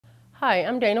Hi,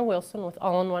 I'm Dana Wilson with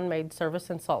All-in-One Maid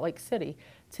Service in Salt Lake City.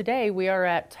 Today we are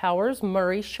at Towers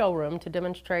Murray showroom to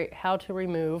demonstrate how to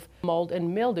remove mold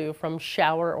and mildew from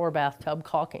shower or bathtub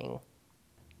caulking.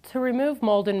 To remove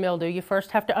mold and mildew, you first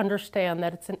have to understand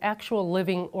that it's an actual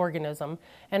living organism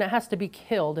and it has to be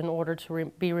killed in order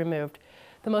to be removed.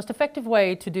 The most effective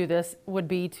way to do this would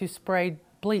be to spray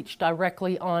bleach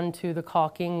directly onto the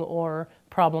caulking or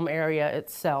problem area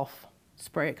itself.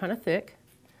 Spray it kind of thick,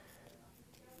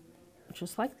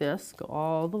 just like this, go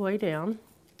all the way down.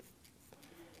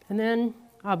 And then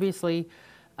obviously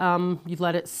you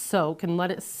let it soak and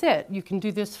let it sit. You can do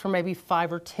this for maybe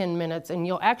 5 or 10 minutes and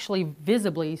you'll actually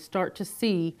visibly start to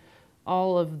see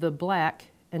all of the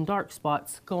black and dark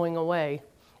spots going away.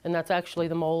 And that's actually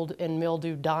the mold and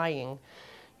mildew dying.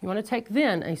 You want to take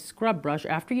then a scrub brush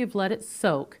after you've let it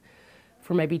soak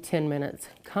for maybe 10 minutes.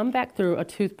 Come back through, a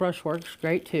toothbrush works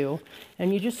great too,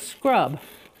 and you just scrub.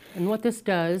 And what this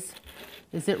does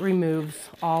is it removes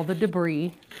all the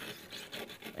debris,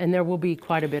 and there will be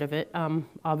quite a bit of it.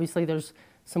 Obviously there's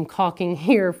some caulking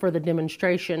here for the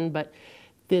demonstration, but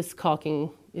this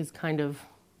caulking is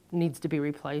needs to be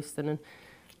replaced. And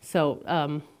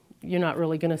so you're not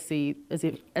really going to see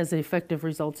as effective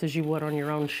results as you would on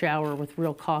your own shower with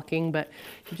real caulking, but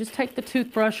you just take the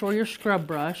toothbrush or your scrub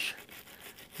brush,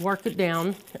 work it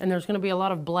down, and there's going to be a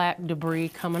lot of black debris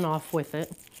coming off with it.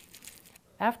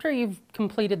 After you've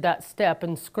completed that step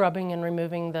in scrubbing and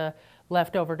removing the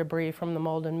leftover debris from the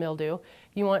mold and mildew,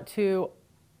 you want to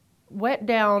wet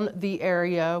down the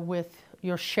area with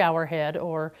your shower head,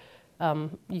 or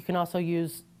you can also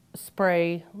use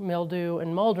spray mildew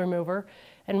and mold remover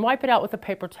and wipe it out with a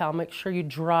paper towel. Make sure you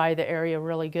dry the area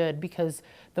really good because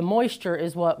the moisture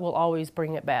is what will always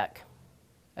bring it back.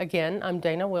 Again, I'm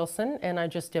Dana Wilson and I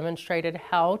just demonstrated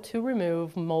how to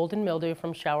remove mold and mildew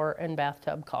from shower and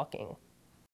bathtub caulking.